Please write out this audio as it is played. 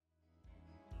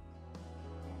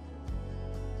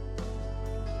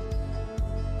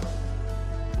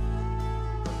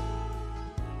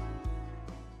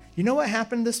You know what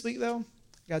happened this week, though?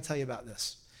 I got to tell you about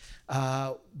this.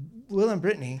 Will and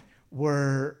Brittany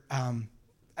were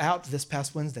out this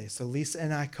past Wednesday, so Lisa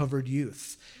and I covered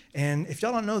youth. And if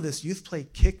y'all don't know this, youth play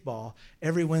kickball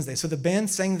every Wednesday. So the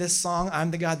band sang this song, I'm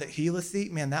the God that healeth thee.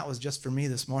 Man, that was just for me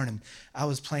this morning. I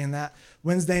was playing that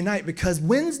Wednesday night because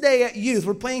Wednesday at youth,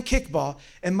 we're playing kickball.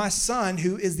 And my son,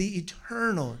 who is the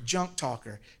eternal junk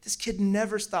talker, this kid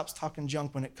never stops talking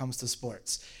junk when it comes to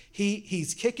sports.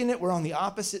 He's kicking it. We're on the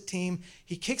opposite team.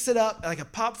 He kicks it up like a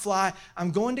pop fly.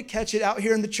 I'm going to catch it out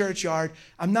here in the churchyard.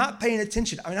 I'm not paying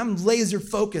attention. I'm laser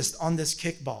focused on this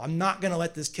kickball. I'm not going to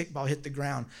let this kickball hit the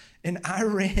ground. And I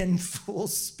ran full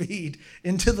speed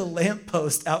into the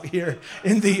lamppost out here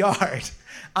in the yard.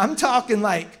 I'm talking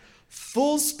like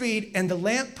full speed, and the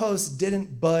lamppost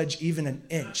didn't budge even an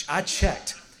inch. I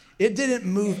checked. It didn't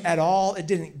move at all. It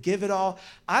didn't give it all.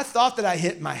 I thought that I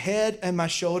hit my head and my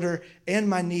shoulder and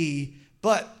my knee,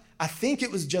 but I think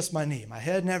it was just my knee. My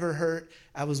head never hurt.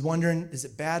 I was wondering, is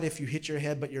it bad if you hit your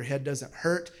head, but your head doesn't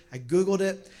hurt? I Googled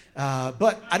it,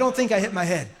 but I don't think I hit my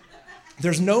head.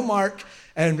 There's no mark,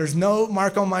 and there's no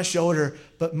mark on my shoulder,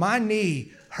 but my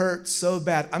knee hurt so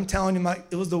bad. I'm telling you,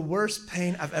 it was the worst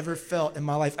pain I've ever felt in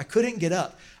my life. I couldn't get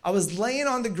up. I was laying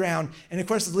on the ground, and of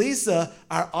course, Lisa,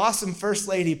 our awesome first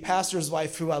lady, pastor's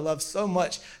wife, who I love so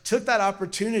much, took that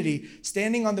opportunity,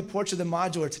 standing on the porch of the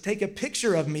modular, to take a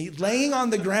picture of me laying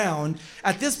on the ground,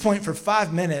 at this point for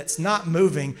 5 minutes, not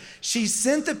moving. She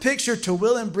sent the picture to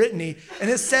Will and Brittany, and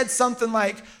it said something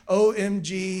like,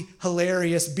 OMG,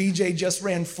 hilarious, BJ just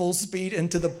ran full speed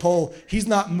into the pole. He's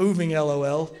not moving,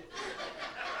 LOL.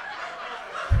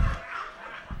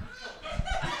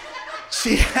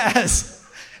 She has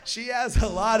a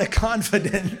lot of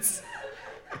confidence.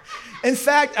 In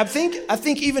fact, I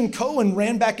think even Cohen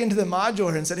ran back into the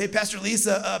modular and said, hey, Pastor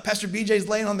Lisa, Pastor BJ's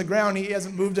laying on the ground. He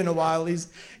hasn't moved in a while.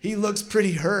 He looks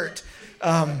pretty hurt.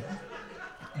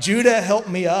 Judah helped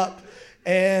me up,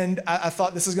 and I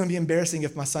thought this is going to be embarrassing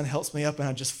if my son helps me up and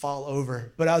I just fall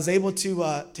over. But I was able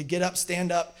to get up,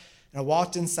 stand up, and I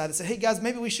walked inside and said, hey, guys,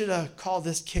 maybe we should call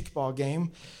this kickball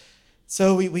game.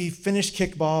 So we finished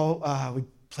kickball. We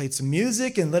played some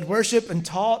music and led worship and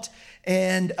taught.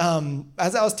 And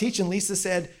as I was teaching, Lisa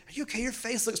said, are you okay? Your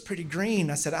face looks pretty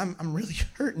green. I said, I'm really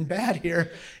hurting bad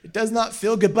here. It does not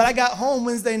feel good. But I got home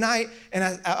Wednesday night,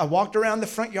 and I walked around the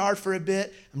front yard for a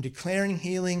bit. I'm declaring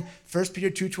healing, 1 Peter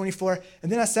 2:24.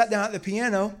 And then I sat down at the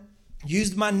piano,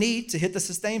 used my knee to hit the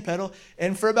sustain pedal,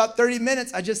 and for about 30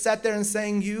 minutes, I just sat there and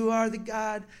sang, you are the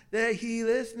God that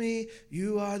healeth me.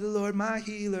 You are the Lord, my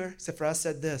healer. Except for I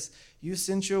said this, you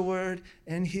sent your word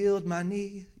and healed my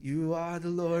knee. You are the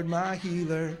Lord, my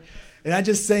healer. And I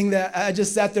just sang that. I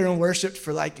just sat there and worshiped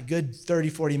for like a good 30,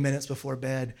 40 minutes before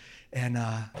bed, and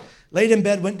laid in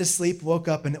bed, went to sleep, woke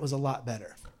up, and it was a lot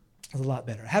better. It was a lot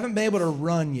better. I haven't been able to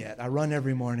run yet. I run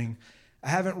every morning. I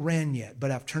haven't ran yet,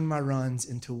 but I've turned my runs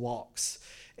into walks,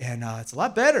 and it's a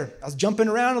lot better. I was jumping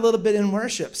around a little bit in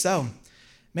worship. So,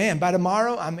 man, by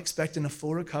tomorrow, I'm expecting a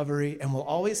full recovery, and we'll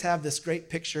always have this great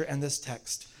picture and this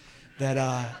text that,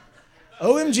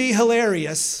 OMG,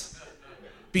 hilarious,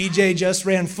 BJ just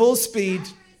ran full speed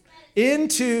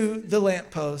into the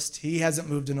lamppost. He hasn't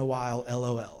moved in a while,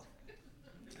 LOL.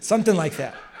 Something like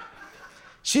that.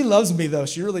 She loves me, though.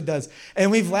 She really does.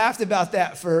 And we've laughed about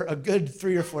that for a good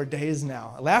 3 or 4 days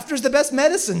now. Laughter's the best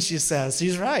medicine, she says.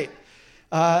 She's right.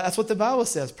 That's what the Bible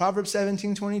says. Proverbs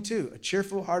 17:22. A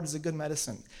cheerful heart is a good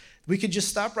medicine. We could just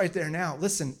stop right there now.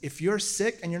 Listen, if you're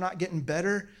sick and you're not getting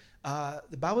better,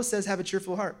 the Bible says have a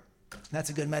cheerful heart. That's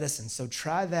a good medicine. So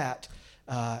try that,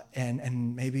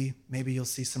 and maybe you'll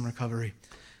see some recovery.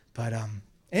 But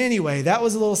anyway, that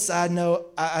was a little side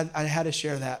note. I had to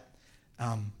share that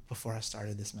before I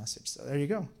started this message. So there you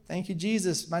go. Thank you,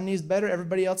 Jesus. My knee's better.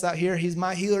 Everybody else out here, he's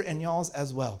my healer and y'all's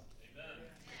as well. Amen.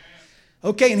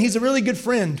 Okay, and he's a really good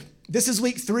friend. This is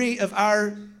week 3 of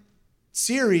our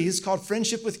series called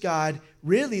Friendship with God.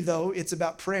 Really, though, it's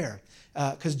about prayer,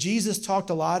 because Jesus talked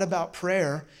a lot about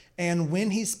prayer, and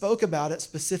when he spoke about it,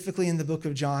 specifically in the book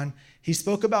of John, he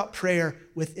spoke about prayer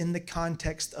within the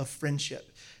context of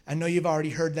friendship. I know you've already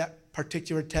heard that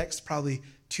particular text probably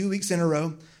 2 weeks in a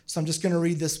row. So I'm just going to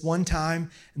read this one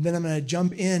time, and then I'm going to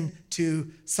jump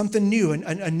into something new,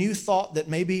 a new thought that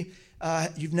maybe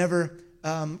you've never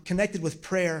connected with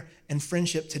prayer and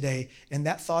friendship today. And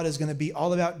that thought is going to be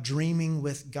all about dreaming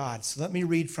with God. So let me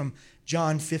read from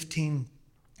John 15,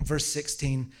 verse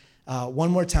 16,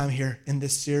 one more time here in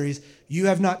this series. You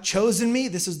have not chosen me,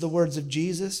 this is the words of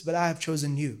Jesus, but I have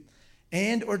chosen you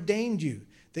and ordained you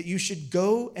that you should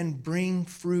go and bring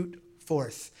fruit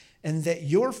forth, and that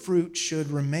your fruit should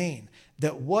remain,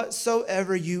 that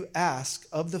whatsoever you ask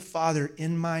of the Father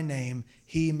in my name,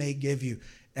 he may give you.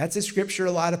 That's a scripture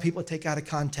a lot of people take out of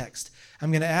context.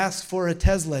 I'm going to ask for a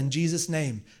Tesla in Jesus'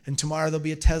 name, and tomorrow there'll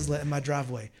be a Tesla in my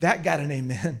driveway. That got an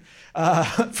amen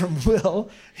from Will.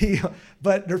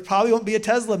 But there probably won't be a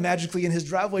Tesla magically in his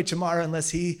driveway tomorrow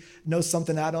unless he knows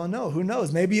something I don't know. Who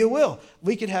knows? Maybe it will.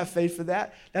 We can have faith for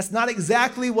that. That's not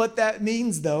exactly what that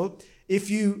means, though. If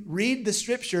you read the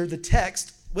scripture, the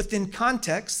text, within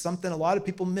context, something a lot of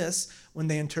people miss when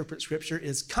they interpret scripture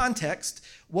is context.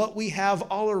 What we have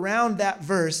all around that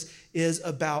verse is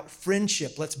about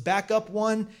friendship. Let's back up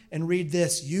one and read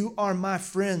this. You are my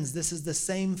friends. This is the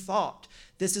same thought.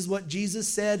 This is what Jesus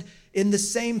said in the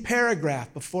same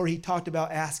paragraph before he talked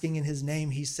about asking in his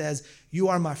name. He says, you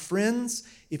are my friends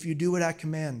if you do what I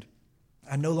command.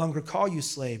 I no longer call you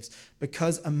slaves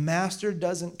because a master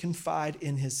doesn't confide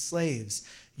in his slaves.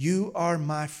 You are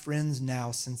my friends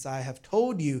now since I have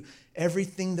told you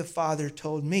everything the Father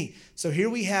told me. So here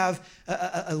we have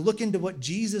a look into what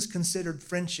Jesus considered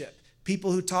friendship.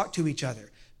 People who talk to each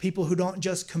other. People who don't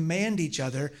just command each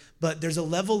other, but there's a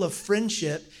level of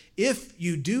friendship. If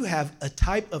you do have a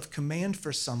type of command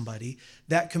for somebody,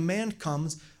 that command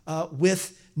comes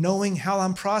with knowing how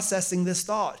I'm processing this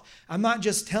thought. I'm not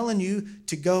just telling you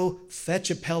to go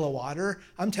fetch a pail of water.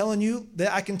 I'm telling you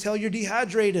that I can tell you're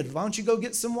dehydrated. Why don't you go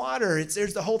get some water?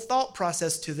 There's the whole thought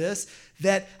process to this,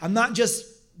 that I'm not just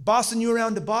bossing you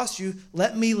around to boss you.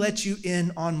 Let me let you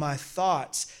in on my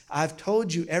thoughts. I've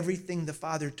told you everything the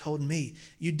Father told me.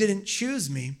 You didn't choose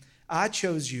me. I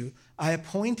chose you. I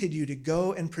appointed you to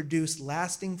go and produce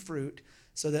lasting fruit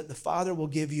so that the Father will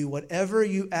give you whatever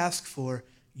you ask for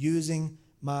using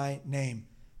my name.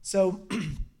 So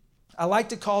I like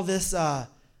to call this,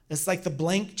 it's like the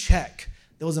blank check.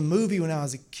 There was a movie when I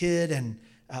was a kid, and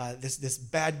this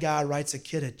bad guy writes a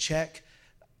kid a check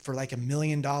for like $1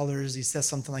 million. He says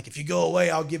something like, if you go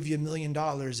away, I'll give you $1 million.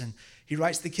 And he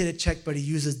writes the kid a check, but he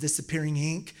uses disappearing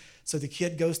ink. So the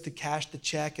kid goes to cash the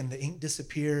check and the ink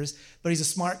disappears, but he's a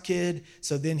smart kid.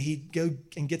 So then he goes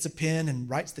and gets a pen and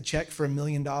writes the check for $1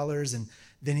 million, and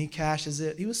then he cashes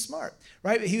it. He was smart,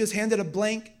 right? He was handed a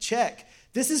blank check.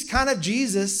 This is kind of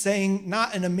Jesus saying,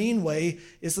 not in a mean way,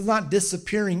 this is not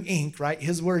disappearing ink, right?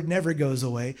 His word never goes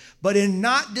away. But in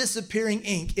not disappearing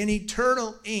ink, in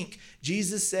eternal ink,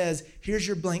 Jesus says, here's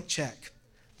your blank check.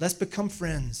 Let's become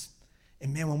friends.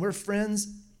 And man, when we're friends,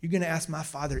 you're going to ask my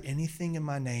Father anything in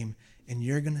my name, and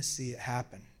you're going to see it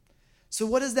happen. So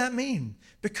what does that mean?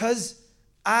 Because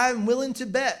I'm willing to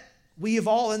bet we have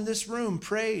all in this room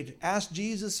prayed, asked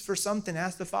Jesus for something,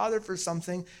 asked the Father for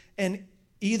something, and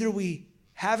either we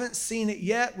haven't seen it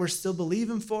yet, we're still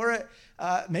believing for it.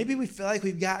 Maybe we feel like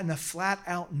we've gotten a flat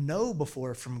out no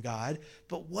before from God,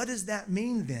 but what does that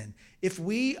mean then? If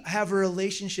we have a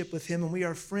relationship with him and we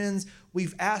are friends,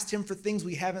 we've asked him for things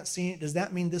we haven't seen, does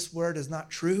that mean this word is not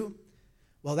true?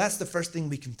 Well, that's the first thing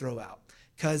we can throw out.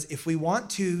 Because if we want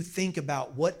to think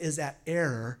about what is at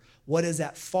error, what is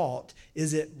at fault,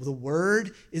 is it the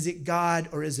word, is it God,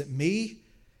 or is it me?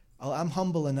 I'm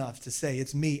humble enough to say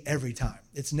it's me every time.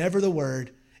 It's never the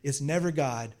word. It's never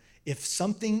God. If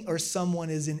something or someone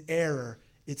is in error,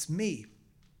 it's me.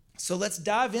 So let's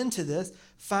dive into this,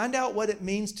 find out what it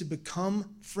means to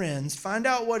become friends, find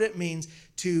out what it means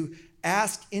to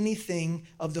ask anything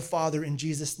of the Father in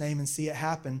Jesus' name and see it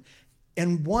happen.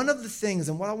 And one of the things,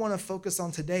 and what I want to focus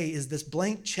on today, is this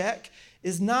blank check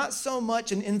is not so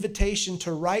much an invitation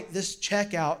to write this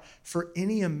check out for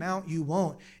any amount you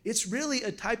want. It's really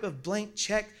a type of blank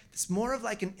check that's more of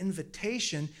like an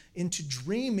invitation into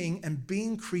dreaming and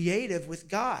being creative with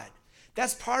God.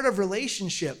 That's part of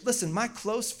relationship. Listen, my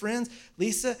close friends,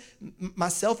 Lisa,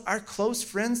 myself, our close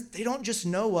friends, they don't just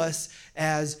know us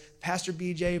as Pastor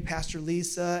BJ, Pastor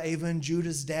Lisa, Ava and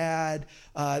Judah's dad.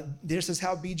 This is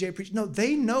how BJ preached. No,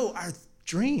 they know our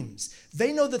dreams.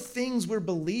 They know the things we're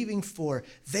believing for.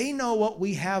 They know what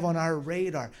we have on our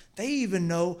radar. They even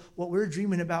know what we're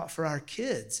dreaming about for our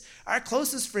kids. Our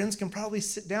closest friends can probably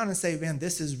sit down and say, man,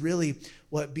 this is really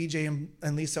what BJ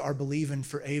and Lisa are believing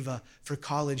for Ava for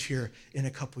college here in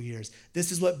a couple years.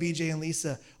 This is what BJ and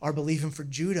Lisa are believing for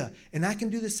Judah. And I can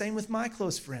do the same with my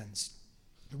close friends.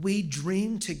 We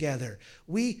dream together.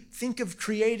 We think of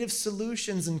creative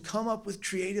solutions and come up with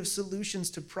creative solutions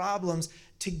to problems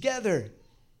together.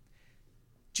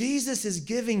 Jesus is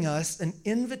giving us an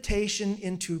invitation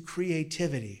into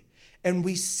creativity. And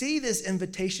we see this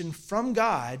invitation from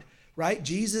God, right?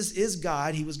 Jesus is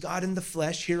God. He was God in the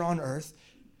flesh here on earth.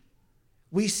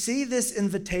 We see this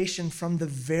invitation from the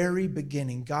very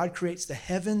beginning. God creates the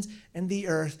heavens and the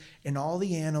earth and all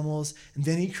the animals, and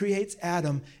then he creates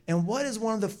Adam. And what is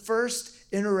one of the first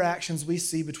interactions we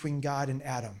see between God and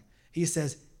Adam? He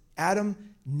says,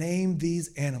 Adam, name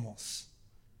these animals.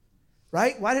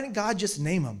 Right? Why didn't God just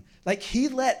name them? Like, he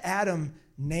let Adam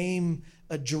name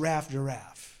a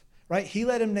giraffe. Right? He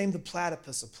let him name the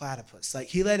platypus a platypus. Like,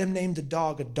 he let him name the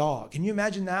dog a dog. Can you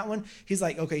imagine that one? He's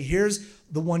like, okay, here's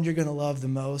the one you're going to love the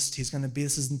most. This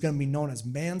is going to be known as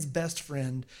man's best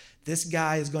friend. This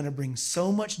guy is going to bring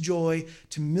so much joy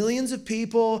to millions of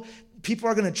people. People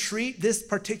are going to treat this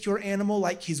particular animal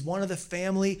like he's one of the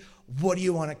family. What do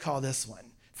you want to call this one?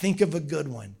 Think of a good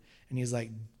one. And he's like,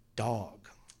 dog.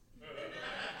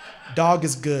 Dog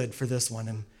is good for this one.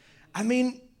 And I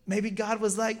mean, maybe God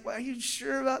was like, well, are you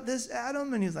sure about this,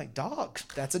 Adam? And he's like, dog,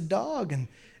 that's a dog.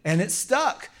 And it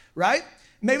stuck, right?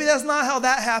 Maybe that's not how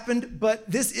that happened, but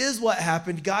this is what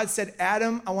happened. God said,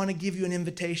 Adam, I want to give you an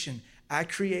invitation. I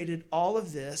created all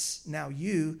of this. Now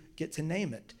you get to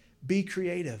name it. Be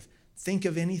creative. Think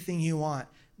of anything you want.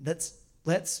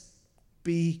 Let's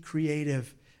be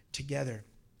creative together.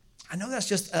 I know that's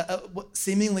just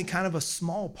seemingly kind of a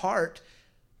small part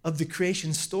of the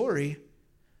creation story,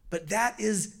 but that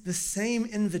is the same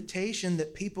invitation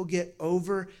that people get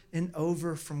over and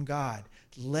over from God.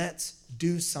 Let's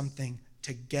do something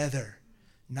together,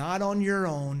 not on your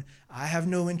own. I have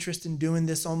no interest in doing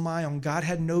this on my own. God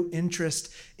had no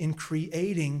interest in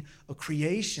creating a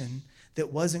creation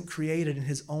that wasn't created in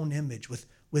his own image,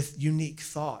 with unique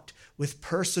thought, with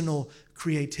personal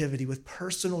creativity, with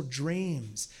personal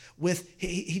dreams.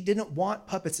 He didn't want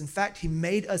puppets. In fact, he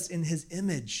made us in his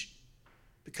image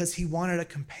because he wanted a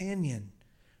companion.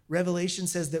 Revelation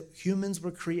says that humans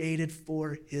were created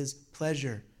for his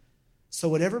pleasure. So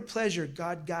whatever pleasure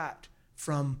God got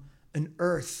from an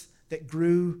earth that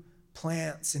grew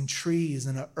plants and trees,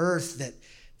 and an earth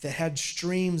that had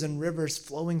streams and rivers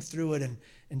flowing through it,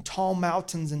 and tall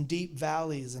mountains and deep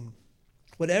valleys, and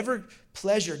whatever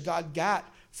pleasure God got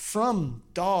from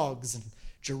dogs and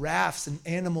giraffes and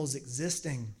animals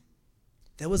existing,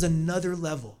 there was another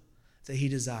level that he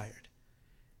desired.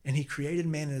 And he created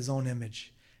man in his own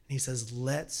image. And he says,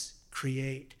 let's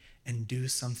create and do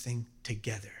something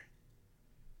together.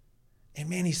 And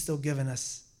man, he's still giving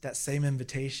us that same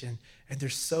invitation. And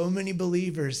there's so many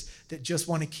believers that just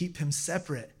want to keep him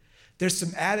separate. There's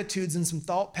some attitudes and some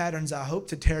thought patterns I hope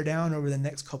to tear down over the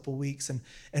next couple weeks.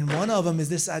 And one of them is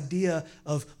this idea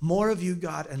of more of you,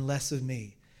 God, and less of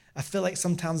me. I feel like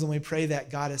sometimes when we pray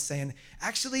that, God is saying,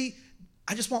 actually,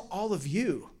 I just want all of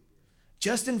you.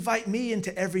 Just invite me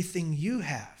into everything you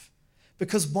have.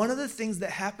 Because one of the things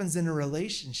that happens in a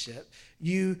relationship,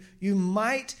 you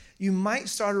might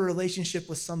start a relationship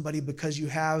with somebody because you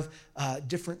have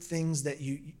different things that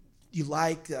you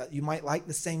like. You might like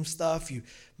the same stuff. You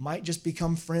might just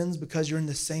become friends because you're in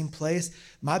the same place.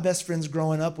 My best friends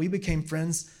growing up, we became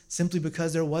friends simply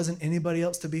because there wasn't anybody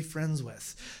else to be friends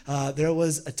with. There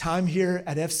was a time here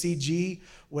at FCG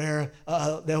where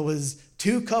there was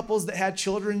two couples that had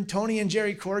children, Tony and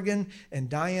Jerry Corrigan and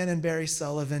Diane and Barry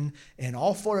Sullivan, and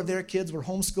all four of their kids were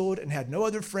homeschooled and had no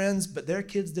other friends, but their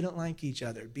kids didn't like each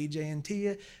other. BJ and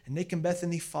Tia and Nick and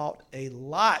Bethany fought a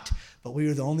lot, but we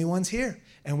were the only ones here.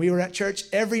 And we were at church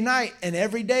every night and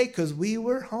every day because we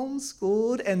were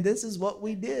homeschooled, and this is what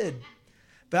we did.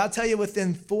 But I'll tell you,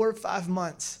 within 4 or 5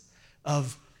 months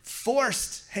of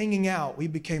forced hanging out, we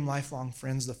became lifelong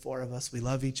friends, the four of us. We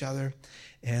love each other,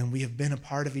 and we have been a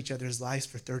part of each other's lives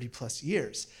for 30 plus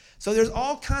years. So there's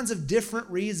all kinds of different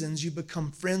reasons you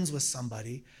become friends with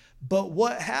somebody, but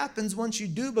what happens once you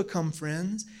do become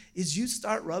friends is you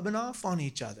start rubbing off on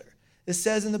each other. It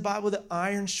says in the Bible that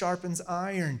iron sharpens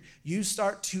iron. You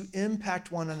start to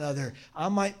impact one another. I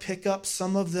might pick up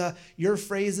some of your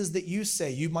phrases that you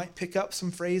say. You might pick up some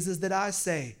phrases that I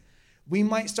say. We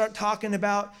might start talking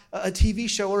about a TV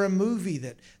show or a movie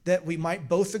that we might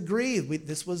both agree.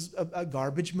 This was a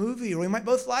garbage movie, or we might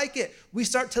both like it. We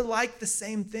start to like the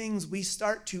same things. We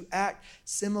start to act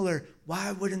similar.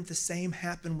 Why wouldn't the same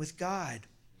happen with God?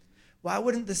 Why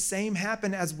wouldn't the same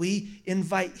happen as we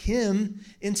invite him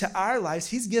into our lives?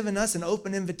 He's given us an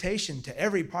open invitation to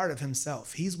every part of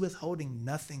himself. He's withholding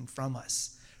nothing from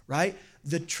us, right?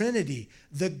 The Trinity,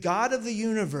 the God of the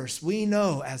universe, we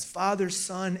know as Father,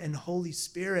 Son, and Holy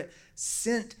Spirit,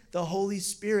 sent the Holy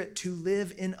Spirit to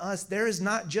live in us. There is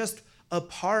not just a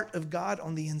part of God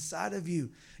on the inside of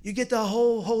you. You get the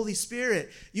whole Holy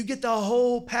Spirit. You get the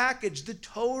whole package, the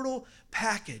total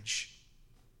package.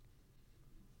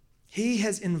 He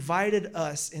has invited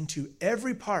us into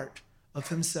every part of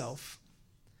himself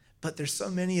But there's so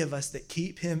many of us that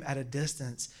keep him at a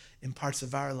distance in parts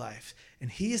of our life. And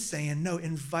he is saying, no,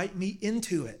 invite me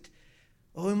into it.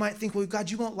 Well, we might think, well, God,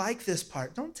 you won't like this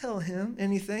part. Don't tell him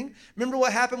anything. Remember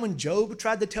what happened when Job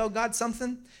tried to tell God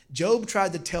something? Job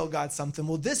tried to tell God something.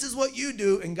 Well, this is what you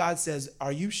do. And God says,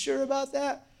 are you sure about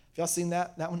that? Have y'all seen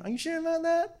that one? Are you sure about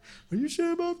that? Are you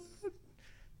sure about that?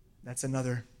 That's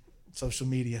another social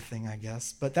media thing, I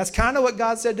guess. But that's kind of what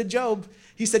God said to Job.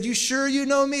 He said, you sure you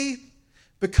know me?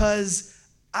 Because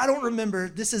I don't remember.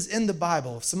 This is in the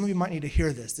Bible. Some of you might need to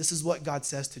hear this. This is what God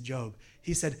says to Job.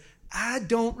 He said, I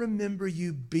don't remember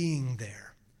you being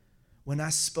there when I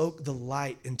spoke the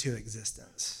light into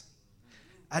existence.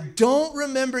 I don't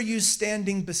remember you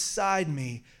standing beside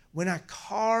me when I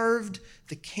carved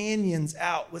the canyons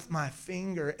out with my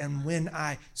finger and when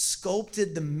I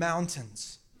sculpted the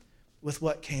mountains with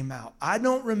what came out. I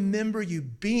don't remember you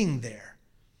being there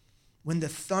when the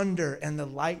thunder and the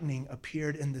lightning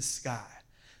appeared in the sky.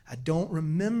 I don't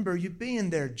remember you being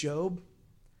there, Job.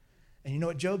 And you know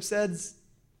what Job says?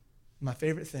 My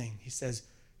favorite thing. He says,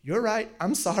 you're right.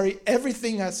 I'm sorry.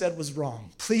 Everything I said was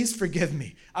wrong. Please forgive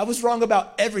me. I was wrong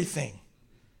about everything.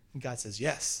 And God says,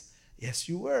 yes. Yes,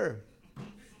 you were.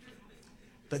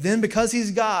 But then because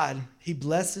he's God, he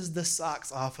blesses the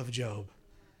socks off of Job.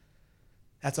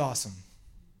 That's awesome.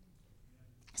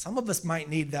 Some of us might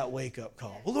need that wake-up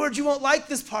call. Well, Lord, you won't like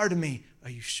this part of me.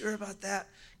 Are you sure about that?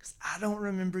 Because I don't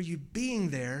remember you being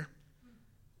there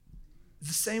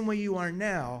the same way you are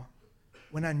now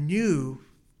when I knew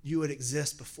you would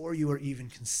exist before you were even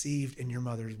conceived in your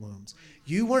mother's wombs.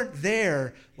 You weren't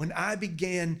there when I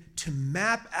began to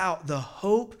map out the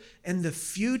hope and the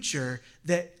future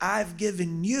that I've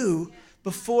given you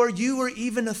before you were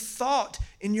even a thought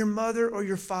in your mother or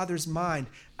your father's mind.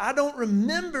 I don't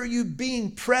remember you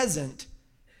being present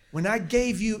when I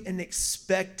gave you an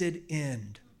expected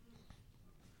end.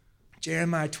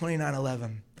 Jeremiah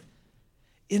 29:11.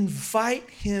 Invite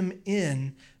him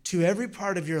in to every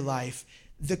part of your life,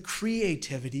 the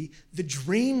creativity, the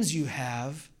dreams you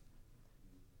have,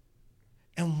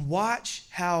 and watch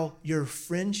how your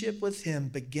friendship with him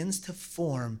begins to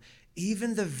form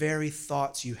even the very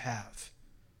thoughts you have.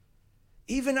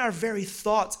 Even our very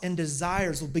thoughts and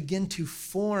desires will begin to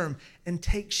form and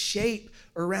take shape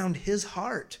around his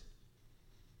heart.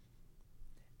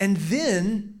 And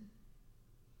then,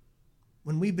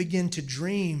 when we begin to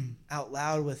dream out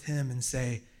loud with him and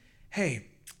say, hey,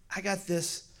 I got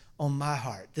this on my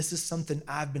heart. This is something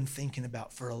I've been thinking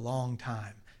about for a long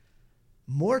time.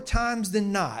 More times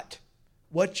than not,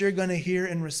 what you're going to hear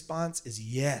in response is,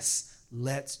 yes,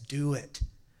 let's do it.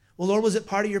 Well, Lord, was it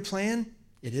part of your plan?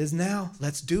 It is now.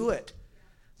 Let's do it.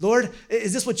 Lord,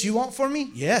 is this what you want for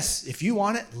me? Yes. If you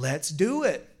want it, let's do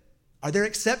it. Are there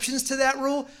exceptions to that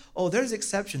rule? Oh, there's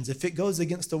exceptions if it goes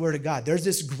against the word of God. There's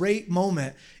this great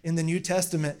moment in the New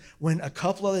Testament when a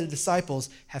couple of the disciples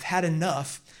have had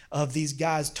enough of these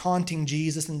guys taunting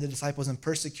Jesus and the disciples and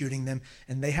persecuting them,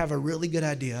 and they have a really good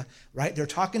idea, right? They're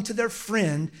talking to their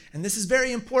friend, and this is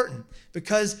very important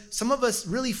because some of us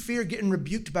really fear getting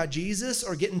rebuked by Jesus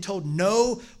or getting told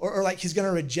no or like he's going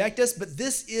to reject us, but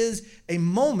this is a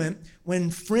moment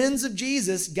when friends of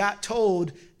Jesus got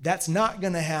told that's not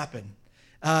going to happen.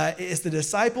 It's the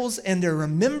disciples, and they're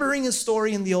remembering a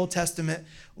story in the Old Testament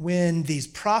when these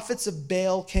prophets of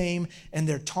Baal came and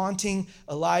they're taunting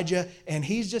Elijah, and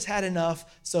he's just had enough.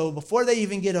 So before they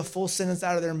even get a full sentence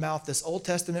out of their mouth, this Old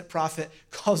Testament prophet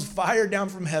calls fire down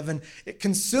from heaven. It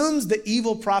consumes the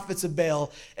evil prophets of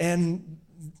Baal, and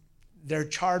their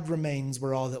charred remains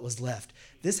were all that was left.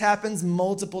 This happens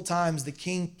multiple times. The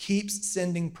king keeps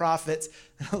sending prophets.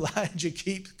 Elijah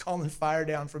keeps calling fire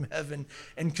down from heaven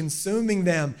and consuming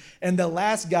them. And the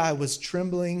last guy was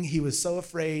trembling. He was so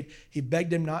afraid. He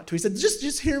begged him not to. He said,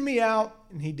 just hear me out.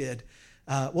 And he did.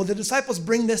 Well, the disciples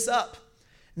bring this up.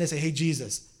 And they say, hey,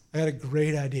 Jesus, I got a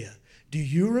great idea. Do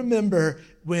you remember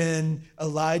when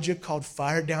Elijah called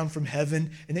fire down from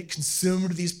heaven and it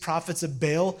consumed these prophets of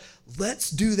Baal? Let's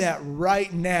do that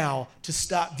right now to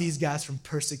stop these guys from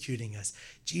persecuting us.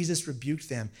 Jesus rebuked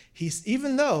them.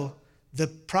 Even though the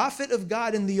prophet of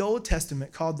God in the Old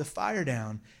Testament called the fire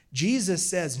down, Jesus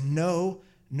says, no,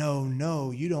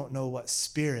 you don't know what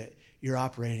spirit you're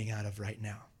operating out of right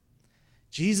now.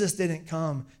 Jesus didn't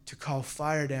come to call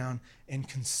fire down and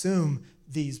consume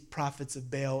these prophets of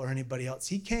Baal or anybody else.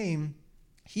 He came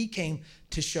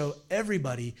to show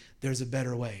everybody there's a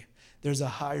better way. There's a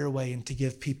higher way, and to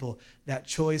give people that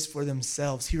choice for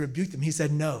themselves. He rebuked them. He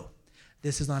said, no,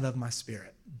 this is not of my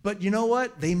spirit. But you know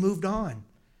what? They moved on.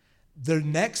 The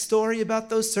next story about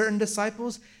those certain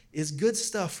disciples is good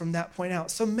stuff from that point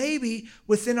out. So maybe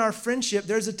within our friendship,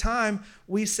 there's a time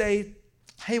we say,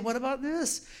 Hey, what about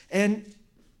this? And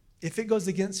if it goes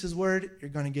against his word, you're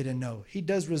going to get a no. He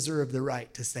does reserve the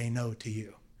right to say no to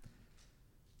you.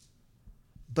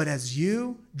 But as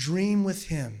you dream with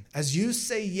him, as you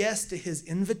say yes to his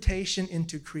invitation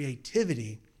into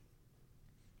creativity,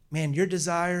 man, your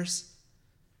desires,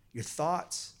 your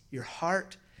thoughts, your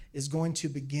heart is going to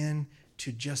begin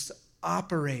to just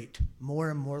operate more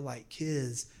and more like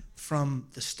his from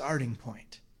the starting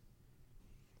point.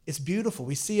 It's beautiful.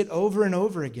 We see it over and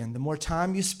over again. The more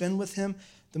time you spend with him,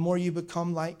 the more you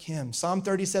become like him. Psalm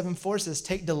 37:4 says,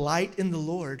 take delight in the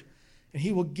Lord, and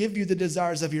he will give you the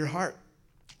desires of your heart.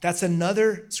 That's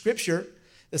another scripture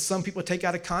that some people take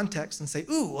out of context and say,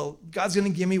 ooh, well, God's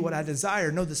going to give me what I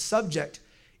desire. No, the subject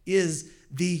is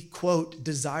the, quote,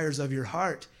 desires of your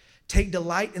heart. Take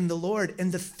delight in the Lord,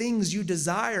 and the things you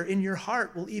desire in your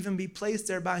heart will even be placed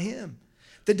there by him.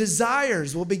 The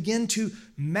desires will begin to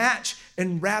match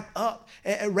and wrap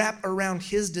around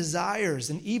his desires.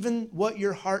 And even what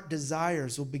your heart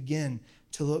desires will begin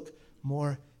to look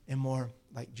more and more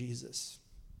like Jesus.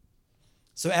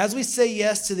 So as we say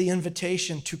yes to the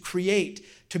invitation to create,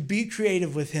 to be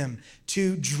creative with him,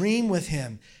 to dream with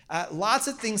him, lots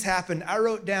of things happen. I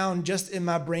wrote down just in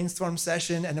my brainstorm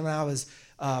session, and when I was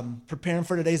preparing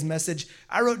for today's message,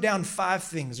 I wrote down 5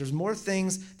 things. There's more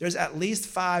things. There's at least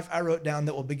 5 I wrote down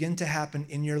that will begin to happen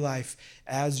in your life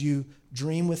as you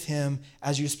dream with him,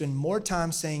 as you spend more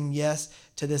time saying yes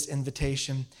to this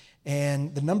invitation.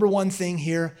 And the number one thing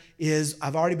here is,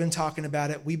 I've already been talking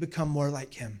about it, we become more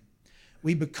like him.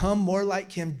 We become more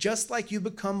like him, just like you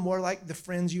become more like the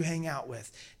friends you hang out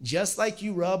with. Just like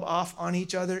you rub off on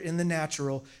each other in the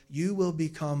natural, you will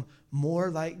become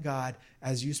more like God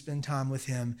as you spend time with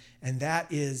him. And that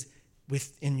is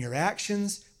within your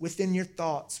actions, within your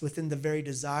thoughts, within the very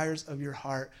desires of your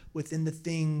heart, within the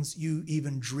things you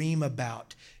even dream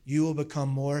about. You will become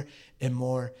more and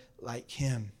more like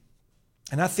him.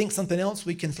 And I think something else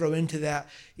we can throw into that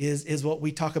is what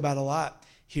we talk about a lot.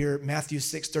 Here, Matthew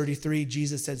 6:33,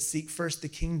 Jesus said, seek first the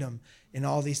kingdom, and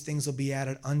all these things will be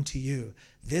added unto you.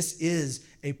 This is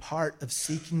a part of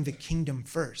seeking the kingdom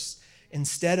first.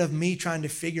 Instead of me trying to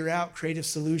figure out creative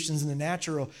solutions in the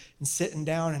natural and sitting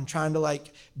down and trying to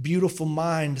beautiful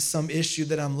mind some issue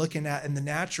that I'm looking at in the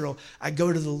natural, I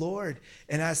go to the Lord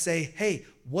and I say, hey,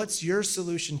 what's your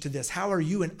solution to this? How are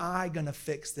you and I going to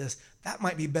fix this? That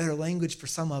might be better language for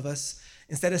some of us.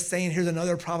 Instead of saying, here's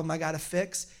another problem I got to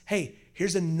fix, hey,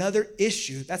 here's another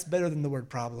issue. That's better than the word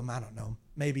problem. I don't know.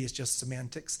 Maybe it's just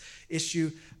semantics.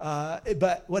 Issue.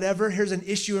 But whatever, here's an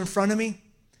issue in front of me.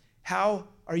 How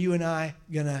are you and I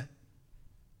going to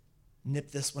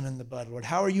nip this one in the bud, Lord?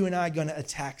 How are you and I going to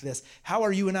attack this? How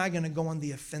are you and I going to go on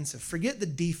the offensive? Forget the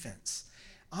defense.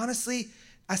 Honestly,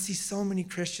 I see so many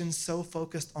Christians so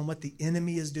focused on what the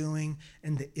enemy is doing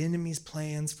and the enemy's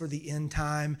plans for the end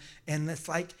time. And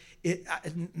it's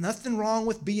nothing wrong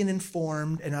with being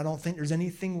informed, and I don't think there's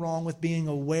anything wrong with being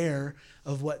aware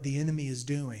of what the enemy is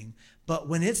doing. But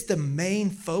when it's the main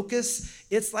focus,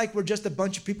 it's like we're just a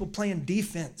bunch of people playing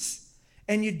defense.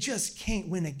 And you just can't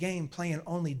win a game playing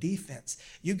only defense.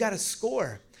 You got to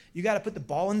score. You got to put the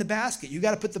ball in the basket. You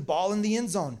got to put the ball in the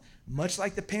end zone, much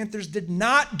like the Panthers did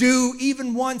not do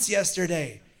even once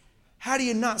yesterday. How do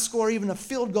you not score even a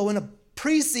field goal in a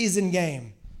preseason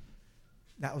game?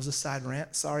 That was a side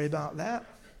rant. Sorry about that.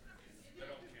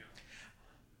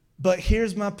 But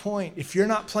here's my point. If you're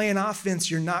not playing offense,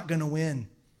 you're not going to win.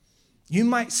 You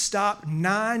might stop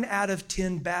 9 out of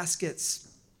 10 baskets.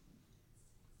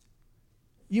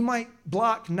 You might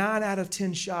block 9 out of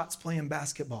 10 shots playing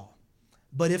basketball.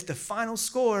 But if the final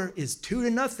score is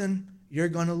 2-0, you're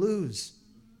going to lose.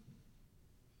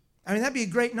 I mean, that'd be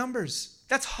great numbers.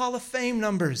 That's Hall of Fame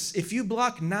numbers. If you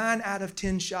block 9 out of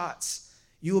 10 shots,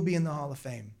 you will be in the Hall of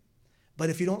Fame. But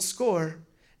if you don't score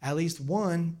at least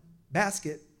 1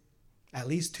 basket, at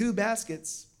least 2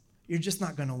 baskets, you're just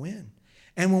not going to win.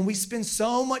 And when we spend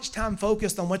so much time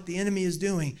focused on what the enemy is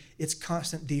doing, it's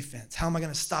constant defense. How am I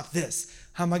going to stop this?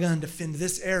 How am I going to defend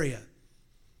this area?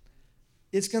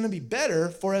 It's going to be better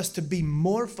for us to be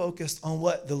more focused on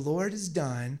what the Lord has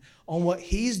done, on what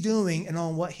he's doing, and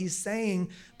on what he's saying,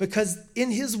 because in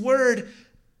his word,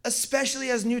 especially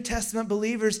as New Testament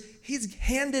believers, he's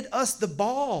handed us the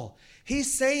ball.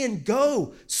 He's saying,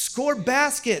 go, score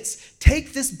baskets,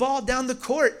 take this ball down the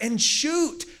court and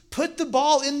shoot. Put the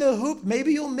ball in the hoop.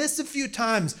 Maybe you'll miss a few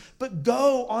times, but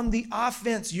go on the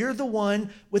offense. You're the one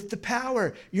with the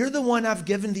power. You're the one I've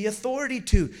given the authority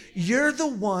to. You're the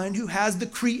one who has the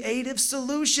creative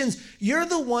solutions. You're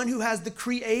the one who has the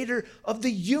creator of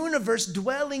the universe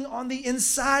dwelling on the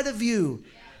inside of you.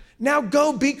 Now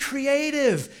go be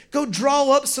creative. Go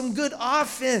draw up some good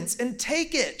offense and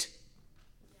take it.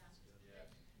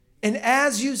 And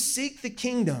as you seek the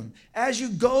kingdom, as you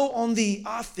go on the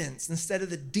offense instead of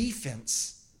the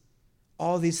defense,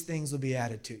 all these things will be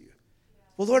added to you.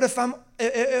 Well, Lord,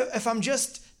 if I'm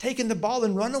just taking the ball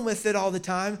and running with it all the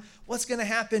time, what's going to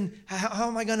happen? How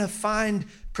am I going to find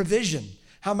provision?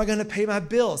 How am I going to pay my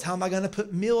bills? How am I going to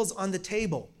put meals on the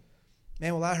table?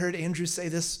 Man, well, I heard Andrew say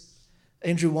this.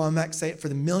 Andrew Womack say it for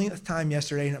the millionth time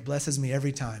yesterday, and it blesses me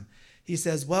every time. He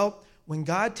says, well, when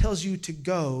God tells you to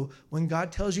go, when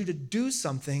God tells you to do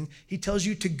something, he tells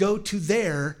you to go to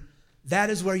there.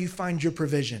 That is where you find your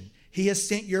provision. He has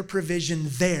sent your provision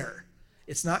there.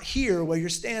 It's not here where you're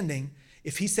standing.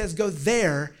 If he says go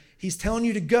there, he's telling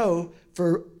you to go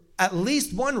for at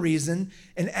least one reason.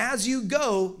 And as you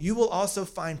go, you will also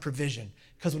find provision.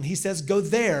 Because when he says go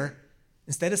there,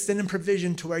 instead of sending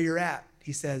provision to where you're at,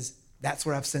 he says, that's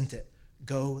where I've sent it.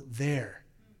 Go there.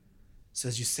 So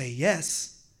as you say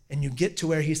yes, and you get to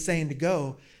where he's saying to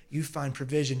go, you find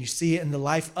provision. You see it in the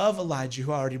life of Elijah,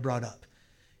 who I already brought up.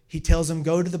 He tells him,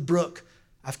 go to the brook.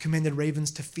 I've commanded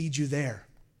ravens to feed you there.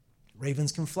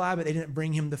 Ravens can fly, but they didn't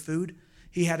bring him the food.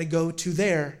 He had to go to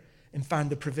there and find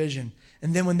the provision.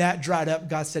 And then when that dried up,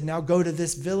 God said, now go to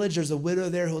this village. There's a widow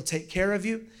there who will take care of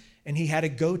you. And he had to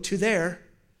go to there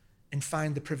and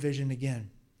find the provision again.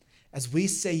 As we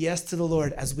say yes to the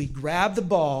Lord, as we grab the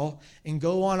ball and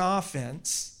go on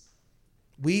offense,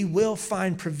 we will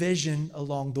find provision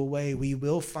along the way. We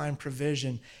will find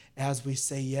provision as we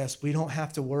say yes. We don't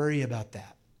have to worry about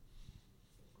that.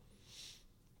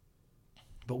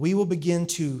 But we will begin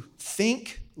to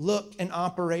think, look, and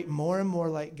operate more and more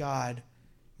like God,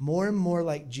 more and more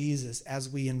like Jesus as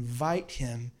we invite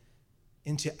him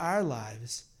into our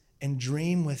lives and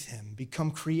dream with him,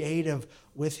 become creative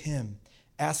with him,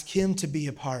 ask him to be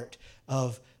a part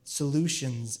of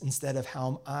solutions instead of how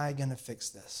am I going to fix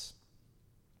this.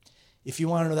 If you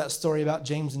want to know that story about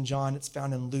James and John, it's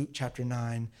found in Luke chapter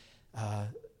 9.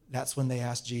 That's when they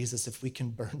asked Jesus if we can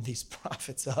burn these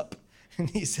prophets up. And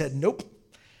he said, nope.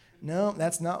 No,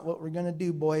 that's not what we're going to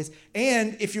do, boys.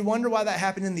 And if you wonder why that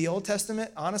happened in the Old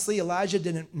Testament, honestly, Elijah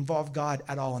didn't involve God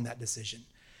at all in that decision.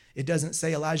 It doesn't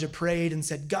say Elijah prayed and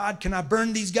said, God, can I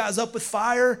burn these guys up with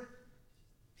fire?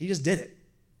 He just did it.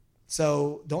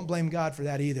 So don't blame God for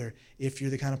that either if you're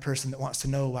the kind of person that wants to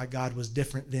know why God was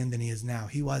different then than he is now.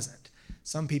 He wasn't.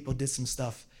 Some people did some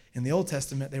stuff in the Old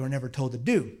Testament they were never told to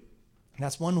do. And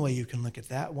that's one way you can look at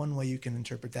that, one way you can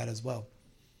interpret that as well.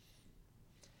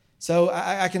 So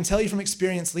I can tell you from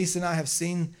experience, Lisa and I have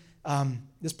seen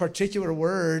this particular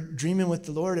word, dreaming with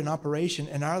the Lord, in operation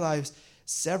in our lives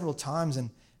several times. And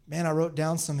man, I wrote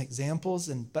down some examples,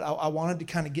 but I wanted to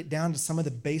kind of get down to some of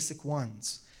the basic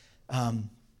ones.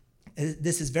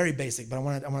 This is very basic, but I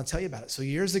want to tell you about it. So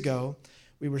years ago,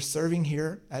 we were serving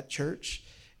here at church,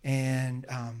 and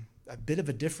a bit of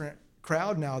a different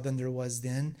crowd now than there was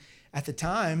then. At the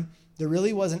time, there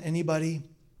really wasn't anybody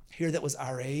here that was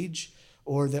our age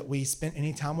or that we spent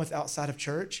any time with outside of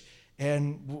church.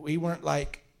 And we weren't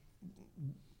like,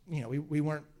 we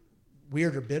weren't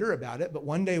weird or bitter about it. But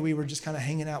one day we were just kind of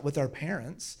hanging out with our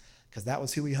parents because that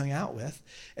was who we hung out with.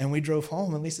 And we drove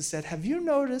home, and Lisa said, have you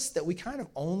noticed that we kind of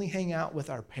only hang out with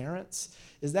our parents?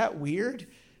 Is that weird?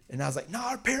 And I was like, no,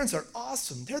 our parents are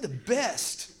awesome. They're the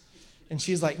best. And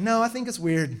she's like, no, I think it's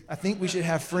weird. I think we should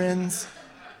have friends.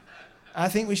 I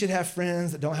think we should have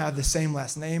friends that don't have the same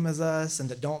last name as us and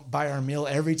that don't buy our meal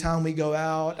every time we go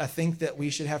out. I think that we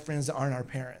should have friends that aren't our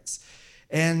parents.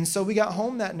 And so we got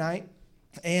home that night,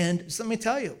 and just let me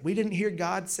tell you, we didn't hear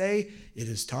God say, it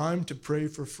is time to pray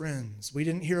for friends. We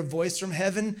didn't hear a voice from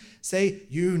heaven say,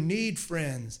 you need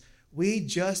friends. We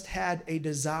just had a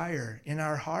desire in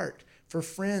our heart for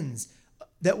friends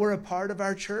that were a part of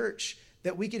our church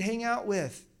that we could hang out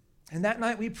with. And that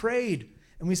night we prayed,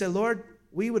 and we said, Lord,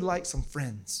 we would like some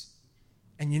friends.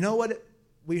 And you know what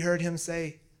we heard him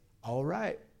say? All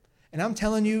right. And I'm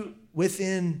telling you,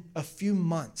 within a few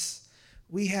months,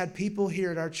 we had people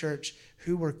here at our church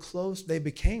who were close. They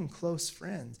became close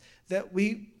friends that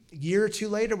we, a year or two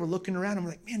later, we're looking around and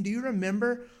we're like, man, do you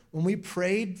remember when we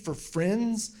prayed for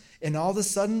friends and all of a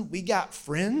sudden we got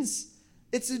friends?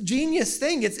 It's a genius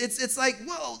thing. It's like,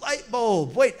 whoa, light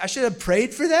bulb. Wait, I should have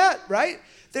prayed for that, right?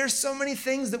 There's so many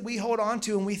things that we hold on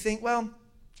to and we think, well,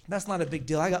 that's not a big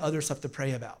deal. I got other stuff to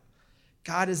pray about.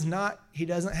 God is not, he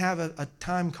doesn't have a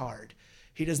time card.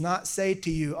 He does not say to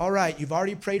you, all right, you've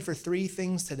already prayed for 3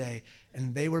 things today,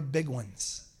 and they were big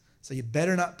ones. So you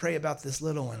better not pray about this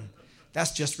little one.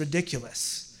 That's just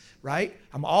ridiculous, right?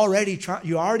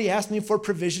 You already asked me for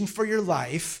provision for your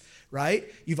life, right?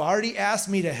 You've already asked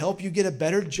me to help you get a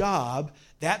better job.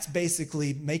 That's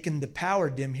basically making the power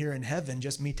dim here in heaven,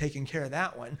 just me taking care of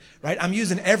that one, right? I'm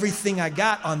using everything I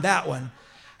got on that one.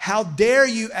 How dare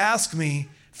you ask me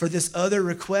for this other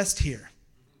request here?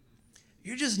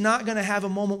 You're just not going to have a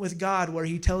moment with God where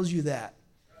he tells you that.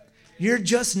 You're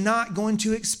just not going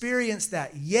to experience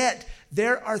that. Yet,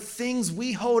 there are things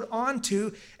we hold on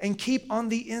to and keep on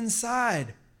the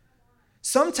inside.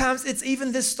 Sometimes it's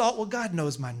even this thought, well, God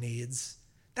knows my needs.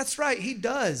 That's right, he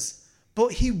does.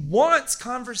 But he wants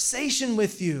conversation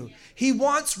with you. He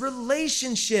wants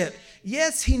relationship.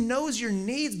 Yes, he knows your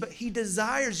needs, but he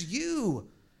desires you.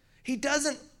 He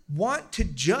doesn't want to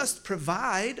just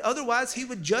provide. Otherwise, he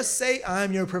would just say,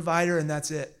 I'm your provider, and that's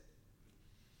it.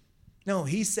 No,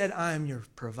 he said, I am your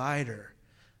provider.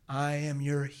 I am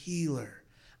your healer.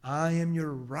 I am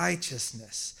your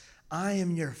righteousness. I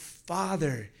am your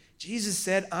father. Jesus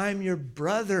said, I'm your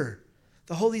brother.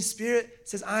 The Holy Spirit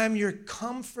says, I am your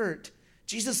comfort.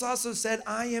 Jesus also said,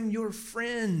 I am your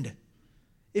friend.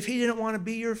 If he didn't want to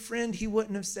be your friend, he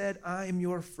wouldn't have said, I am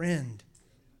your friend.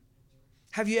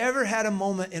 Have you ever had a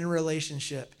moment in a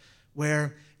relationship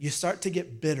where you start to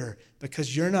get bitter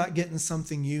because you're not getting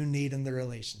something you need in the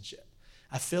relationship?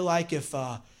 I feel like if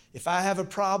I have a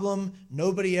problem,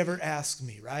 nobody ever asks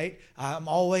me, right? I'm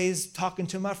always talking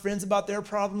to my friends about their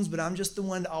problems, but I'm just the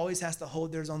one that always has to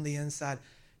hold theirs on the inside.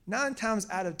 9 times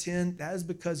out of 10, that is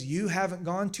because you haven't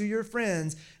gone to your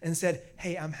friends and said,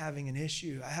 hey, I'm having an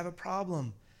issue. I have a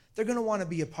problem. They're going to want to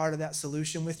be a part of that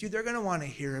solution with you. They're going to want to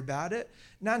hear about it.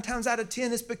 9 times out of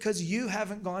 10, it's because you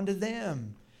haven't gone to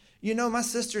them. You know, my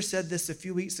sister said this a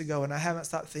few weeks ago, and I haven't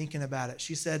stopped thinking about it.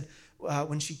 She said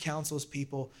when she counsels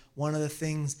people, one of the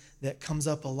things that comes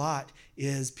up a lot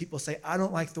is people say, I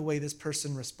don't like the way this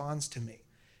person responds to me.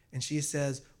 And she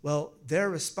says, well, their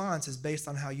response is based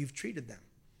on how you've treated them.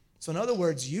 So in other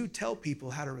words, you tell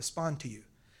people how to respond to you.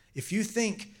 If you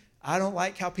think, I don't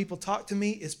like how people talk to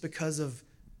me, it's because of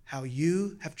how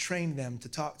you have trained them to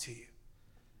talk to you.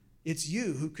 It's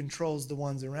you who controls the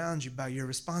ones around you by your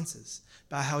responses,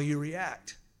 by how you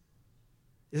react.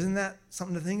 Isn't that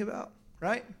something to think about,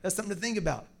 right? That's something to think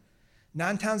about.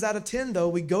 9 times out of 10, though,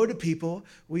 we go to people,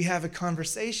 we have a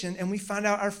conversation, and we find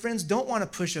out our friends don't want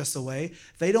to push us away.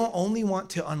 They don't only want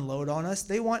to unload on us.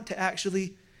 They want to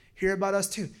actually hear about us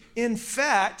too. In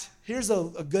fact, here's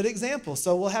a good example.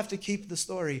 So we'll have to keep the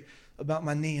story about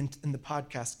my knee in the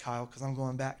podcast, Kyle, because I'm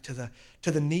going back to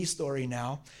the knee story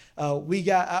now.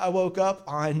 I woke up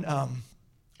on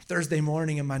Thursday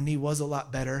morning and my knee was a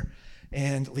lot better.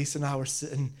 And Lisa and I were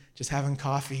sitting just having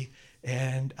coffee.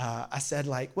 And I said,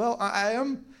 well, I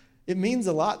am. It means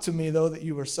a lot to me, though, that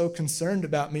you were so concerned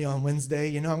about me on Wednesday.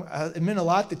 You know, it meant a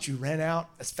lot that you ran out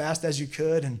as fast as you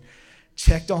could and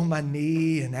checked on my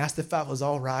knee and asked if I was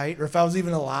all right or if I was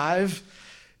even alive.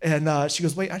 And she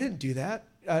goes, wait, I didn't do that.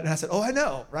 And I said, oh, I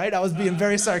know, right? I was being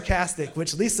very sarcastic,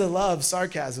 which Lisa loves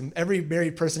sarcasm. Every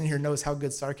married person here knows how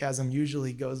good sarcasm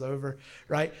usually goes over,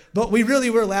 right? But we really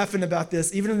were laughing about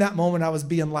this. Even in that moment, I was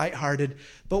being lighthearted.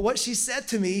 But what she said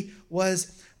to me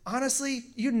was, honestly,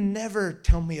 you never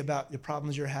tell me about the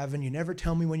problems you're having. You never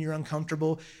tell me when you're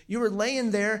uncomfortable. You were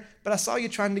laying there, but I saw you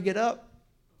trying to get up.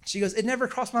 She goes, it never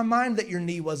crossed my mind that your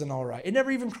knee wasn't all right. It never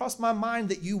even crossed my mind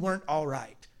that you weren't all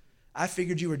right. I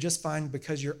figured you were just fine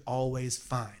because you're always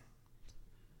fine.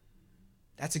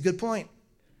 That's a good point.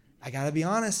 I got to be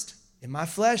honest. In my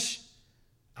flesh,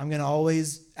 I'm going to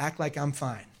always act like I'm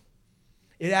fine.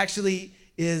 It actually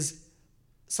is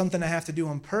something I have to do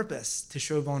on purpose to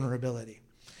show vulnerability.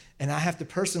 And I have to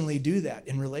personally do that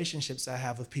in relationships I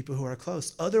have with people who are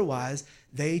close. Otherwise,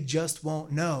 they just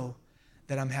won't know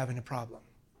that I'm having a problem.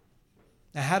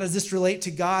 Now, how does this relate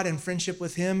to God and friendship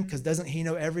with him? Because doesn't he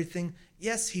know everything?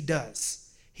 Yes, he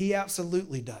does. He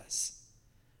absolutely does.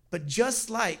 But just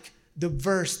like the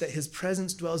verse that his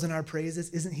presence dwells in our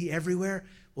praises, isn't he everywhere?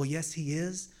 Well, yes, he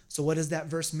is. So what does that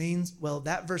verse mean? Well,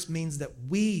 that verse means that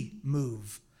we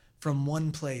move from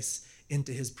one place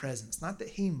into his presence, not that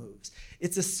he moves.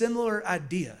 It's a similar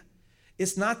idea.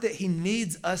 It's not that he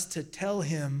needs us to tell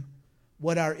him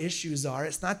what our issues are.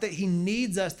 It's not that he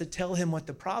needs us to tell him what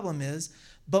the problem is,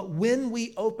 but when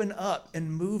we open up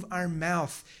and move our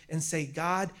mouth and say,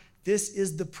 God, this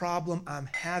is the problem I'm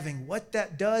having, what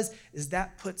that does is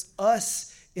that puts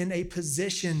us in a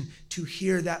position to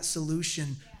hear that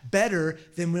solution better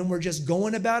than when we're just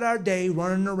going about our day,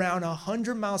 running around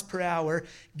 100 miles per hour,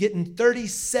 getting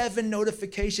 37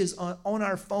 notifications on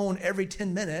our phone every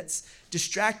 10 minutes,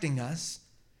 distracting us.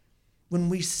 When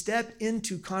we step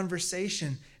into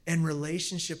conversation and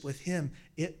relationship with him,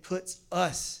 it puts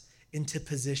us into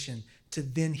position to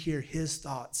then hear his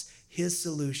thoughts, his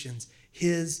solutions,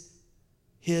 his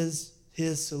his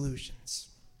solutions.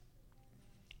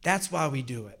 That's why we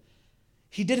do it.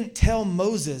 He didn't tell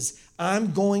Moses,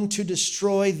 I'm going to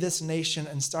destroy this nation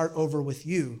and start over with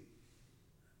you,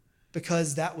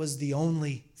 because that was the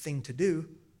only thing to do.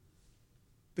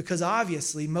 Because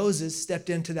obviously Moses stepped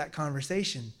into that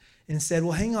conversation and said,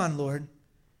 well, hang on, Lord.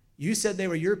 You said they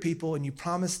were your people and you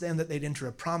promised them that they'd enter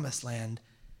a promised land.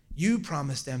 You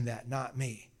promised them that, not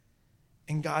me.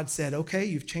 And God said, okay,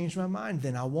 you've changed my mind.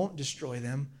 Then I won't destroy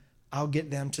them. I'll get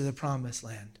them to the promised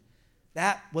land.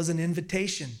 That was an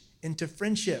invitation into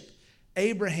friendship.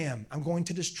 Abraham, I'm going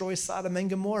to destroy Sodom and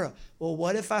Gomorrah. Well,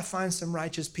 what if I find some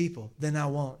righteous people? Then I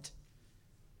won't.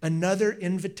 Another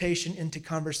invitation into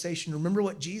conversation. Remember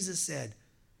what Jesus said.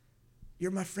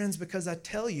 You're my friends because I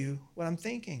tell you what I'm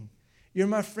thinking. You're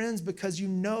my friends because you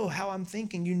know how I'm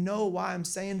thinking. You know why I'm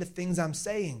saying the things I'm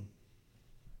saying.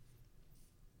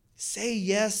 Say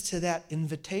yes to that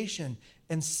invitation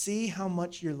and see how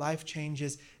much your life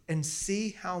changes and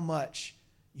see how much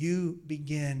you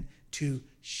begin to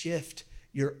shift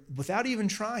without even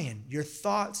trying, your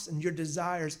thoughts and your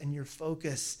desires and your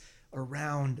focus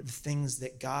around the things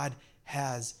that God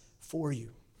has for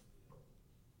you.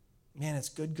 Man, it's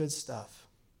good stuff.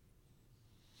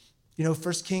 1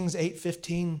 Kings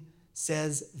 8:15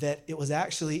 says that it was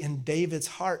actually in David's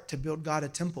heart to build God a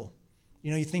temple.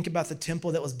 You think about the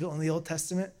temple that was built in the Old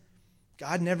Testament.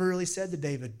 God never really said to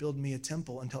David, build me a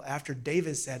temple, until after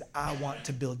David said, I want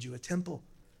to build you a temple.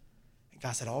 And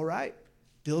God said, all right,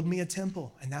 build me a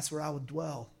temple, and that's where I will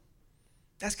dwell.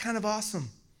 That's kind of awesome.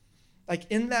 Like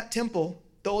in that temple,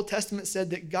 the Old Testament said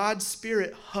that God's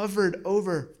Spirit hovered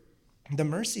over the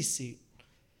mercy seat.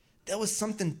 That was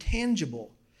something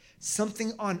tangible,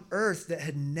 something on earth that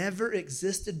had never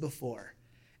existed before.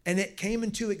 And it came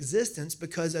into existence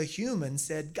because a human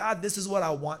said, God, this is what I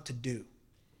want to do.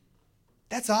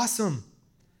 That's awesome.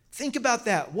 Think about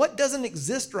that. What doesn't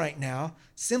exist right now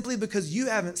simply because you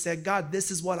haven't said, God, this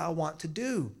is what I want to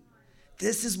do.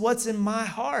 This is what's in my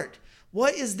heart.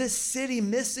 What is this city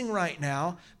missing right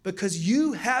now because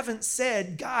you haven't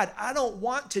said, God, I don't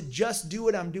want to just do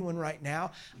what I'm doing right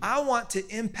now. I want to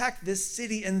impact this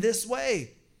city in this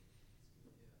way.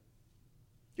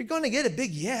 You're going to get a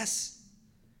big yes.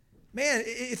 Man,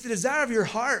 if the desire of your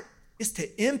heart is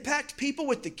to impact people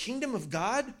with the kingdom of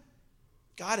God,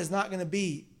 God is not going to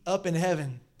be up in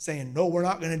heaven saying, no, we're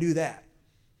not going to do that.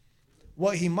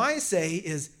 What he might say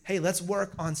is, hey, let's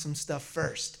work on some stuff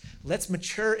first. Let's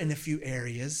mature in a few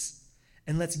areas,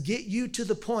 and let's get you to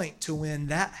the point to when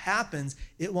that happens,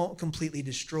 it won't completely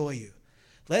destroy you.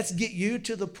 Let's get you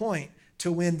to the point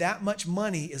to when that much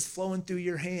money is flowing through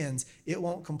your hands, it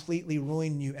won't completely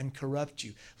ruin you and corrupt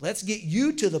you. Let's get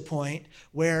you to the point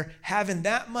where having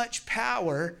that much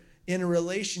power in a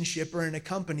relationship or in a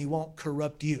company won't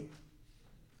corrupt you.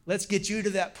 Let's get you to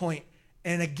that point.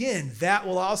 And again, that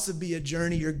will also be a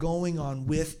journey you're going on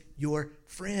with your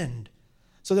friend.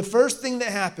 So the first thing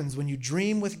that happens when you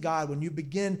dream with God, when you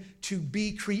begin to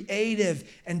be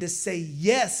creative and to say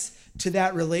yes to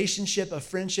that relationship of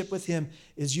friendship with him,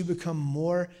 is you become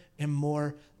more and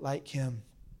more like him.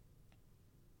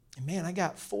 And man, I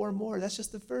got 4 more. That's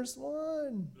just the first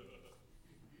one.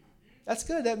 That's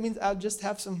good. That means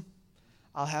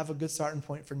I'll have a good starting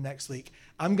point for next week.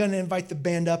 I'm going to invite the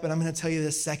band up, and I'm going to tell you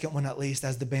this second one at least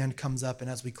as the band comes up and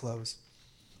as we close.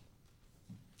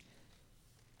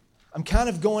 I'm kind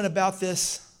of going about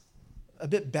this a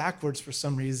bit backwards for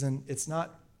some reason. It's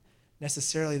not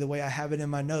necessarily the way I have it in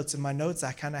my notes. In my notes,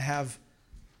 I kind of have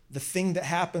the thing that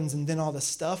happens and then all the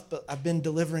stuff, but I've been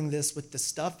delivering this with the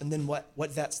stuff and then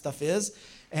what that stuff is.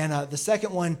 And the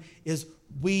second one is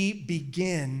we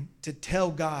begin to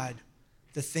tell God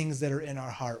the things that are in our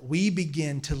heart. We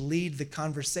begin to lead the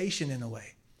conversation in a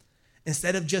way.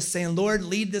 Instead of just saying, Lord,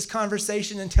 lead this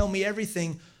conversation and tell me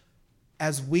everything,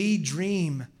 as we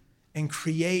dream and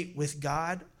create with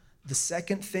God, the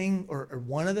second thing or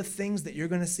one of the things that you're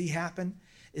going to see happen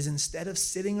is instead of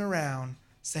sitting around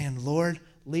saying, Lord,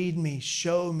 lead me,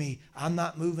 show me. I'm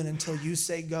not moving until you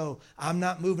say go. I'm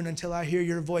not moving until I hear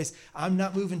your voice. I'm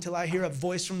not moving until I hear a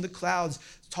voice from the clouds,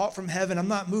 taught from heaven. I'm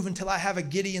not moving until I have a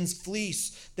Gideon's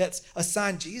fleece that's a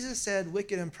sign. Jesus said,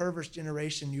 wicked and perverse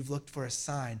generation, you've looked for a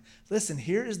sign. Listen,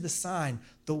 here is the sign.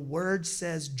 The word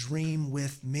says, dream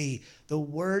with me. The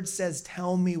word says,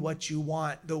 tell me what you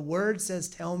want. The word says,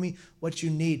 tell me what you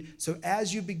need. So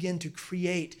as you begin to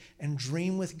create and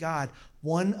dream with God,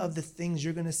 one of the things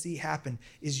you're going to see happen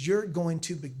is you're going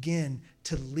to begin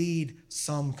to lead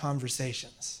some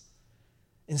conversations.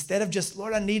 Instead of just,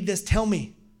 Lord, I need this, tell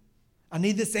me. I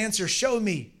need this answer, show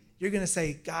me. You're going to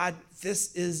say, God,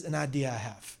 this is an idea I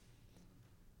have.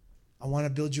 I want to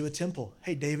build you a temple.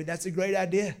 Hey, David, that's a great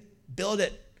idea. Build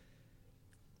it.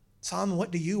 Solomon, what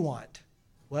do you want?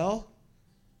 Well,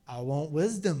 I want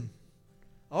wisdom.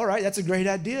 All right, that's a great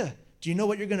idea. Do you know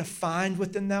what you're going to find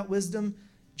within that wisdom?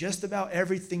 Just about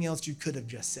everything else you could have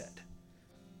just said.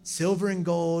 Silver and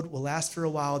gold will last for a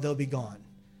while. They'll be gone.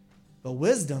 But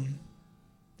wisdom,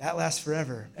 that lasts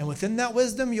forever. And within that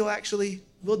wisdom,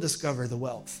 you'll discover the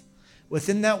wealth.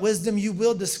 Within that wisdom, you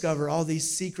will discover all these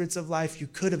secrets of life you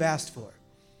could have asked for.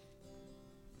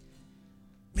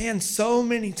 Man, so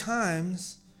many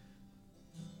times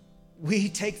we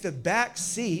take the back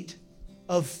seat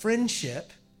of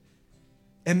friendship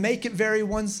and make it very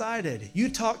one-sided. You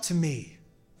talk to me,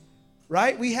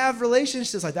 right? We have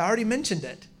relationships like that. I already mentioned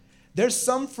it. There's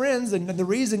some friends, and the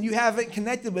reason you haven't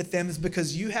connected with them is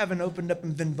because you haven't opened up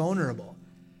and been vulnerable.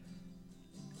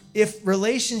 If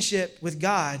relationship with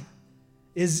God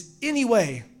is any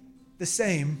way the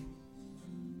same,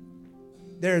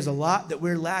 there's a lot that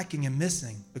we're lacking and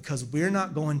missing because we're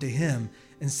not going to him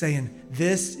and saying,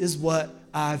 this is what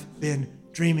I've been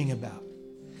dreaming about.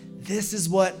 This is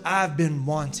what I've been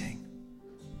wanting.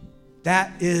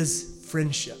 That is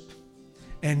friendship.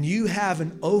 And you have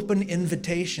an open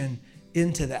invitation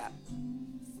into that.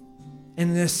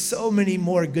 And there's so many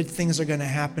more good things are going to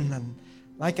happen. And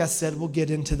like I said, we'll get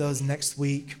into those next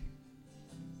week.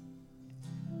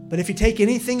 But if you take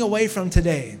anything away from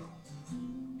today,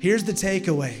 here's the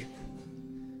takeaway.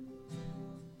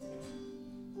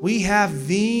 We have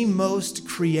the most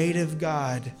creative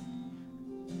God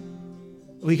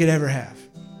we could ever have.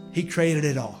 He created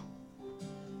it all.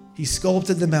 He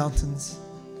sculpted the mountains.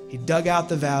 He dug out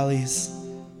the valleys.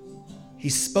 He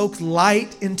spoke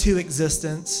light into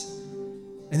existence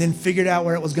and then figured out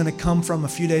where it was going to come from a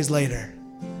few days later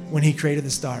when he created the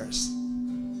stars.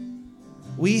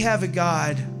 We have a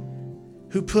God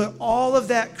who put all of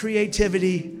that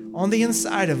creativity on the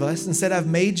inside of us and said, I've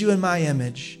made you in my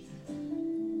image.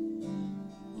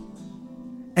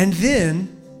 And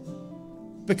then,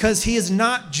 because he is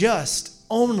not just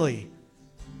only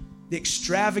the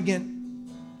extravagant,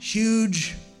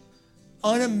 huge,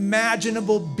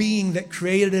 unimaginable being that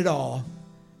created it all,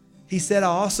 he said, I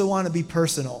also want to be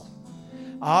personal.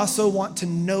 I also want to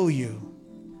know you,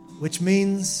 which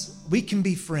means we can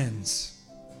be friends.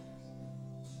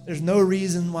 There's no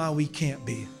reason why we can't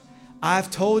be.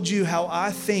 I've told you how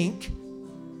I think.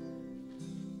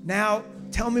 Now,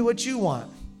 tell me what you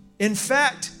want. In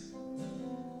fact,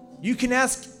 you can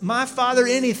ask my Father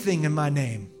anything in my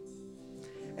name,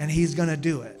 and he's going to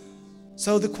do it.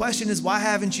 So the question is, why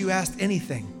haven't you asked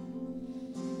anything?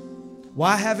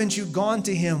 Why haven't you gone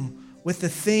to him with the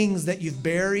things that you've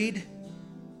buried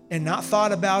and not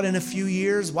thought about in a few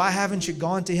years? Why haven't you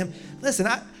gone to him? Listen,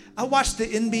 I watched the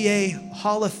NBA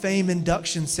Hall of Fame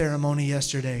induction ceremony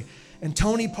yesterday, and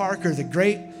Tony Parker, the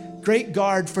great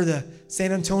guard for the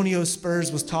San Antonio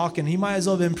Spurs, was talking. He might as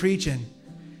well have been preaching.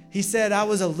 He said, I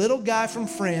was a little guy from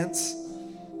France.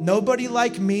 Nobody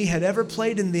like me had ever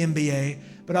played in the NBA,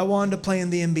 but I wanted to play in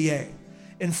the NBA.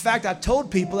 In fact, I told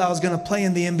people I was going to play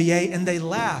in the NBA, and they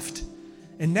laughed.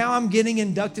 And now I'm getting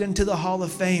inducted into the Hall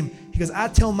of Fame. Because I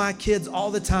tell my kids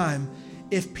all the time,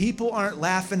 if people aren't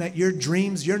laughing at your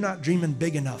dreams, you're not dreaming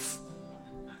big enough.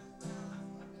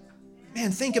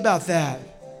 Man, think about that.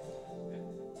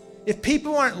 If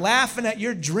people aren't laughing at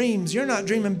your dreams, you're not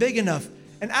dreaming big enough.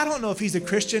 And I don't know if he's a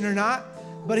Christian or not,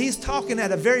 but he's talking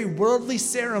at a very worldly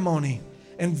ceremony.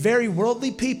 And very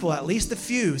worldly people, at least a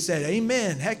few, said,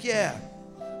 amen, heck yeah.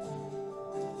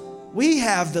 We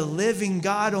have the living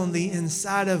God on the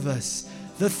inside of us.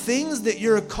 The things that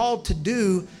you're called to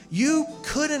do, you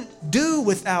couldn't do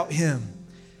without him.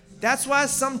 That's why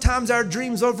sometimes our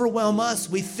dreams overwhelm us.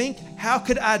 We think, how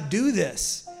could I do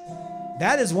this?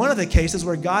 That is one of the cases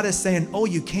where God is saying, oh,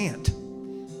 you can't.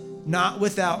 Not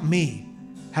without me.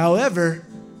 However,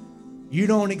 you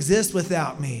don't exist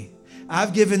without me.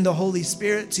 I've given the Holy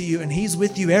Spirit to you, and he's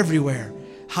with you everywhere.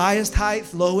 Highest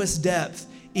height, lowest depth,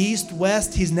 east,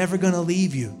 west, he's never going to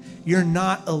leave you. You're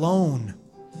not alone.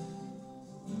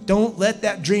 Don't let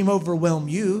that dream overwhelm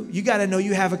you. You got to know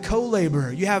you have a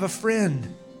co-laborer. You have a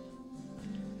friend.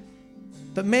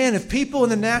 But man, if people in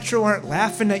the natural aren't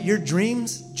laughing at your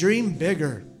dreams, dream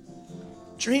bigger.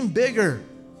 Dream bigger.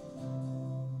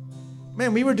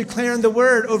 Man, we were declaring the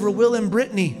word over Will and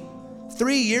Brittany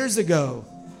 3 years ago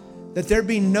that there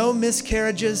be no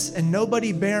miscarriages and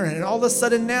nobody barren. And all of a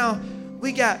sudden now,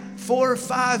 we got 4,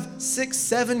 5, 6,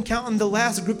 7, counting the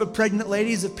last group of pregnant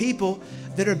ladies of people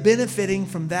that are benefiting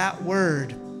from that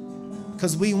word.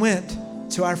 Because we went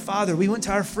to our Father, we went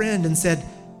to our friend and said,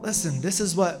 listen, this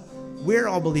is what we're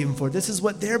all believing for. This is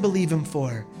what they're believing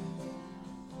for.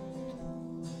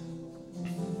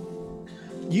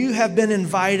 You have been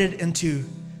invited into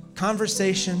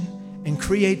conversation and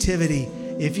creativity.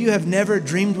 If you have never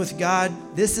dreamed with God,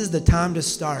 this is the time to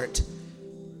start.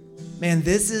 Man,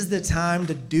 this is the time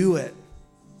to do it.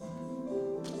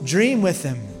 Dream with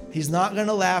him. He's not going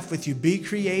to laugh with you. Be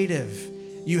creative.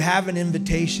 You have an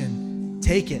invitation.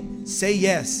 Take it. Say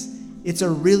yes. It's a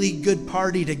really good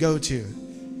party to go to.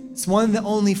 It's one that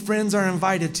only friends are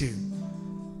invited to.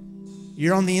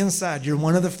 You're on the inside. You're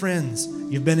one of the friends.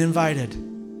 You've been invited.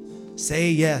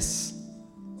 Say yes.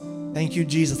 Thank you,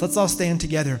 Jesus. Let's all stand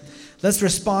together. Let's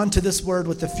respond to this word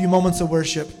with a few moments of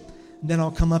worship. Then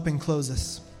I'll come up and close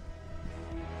us.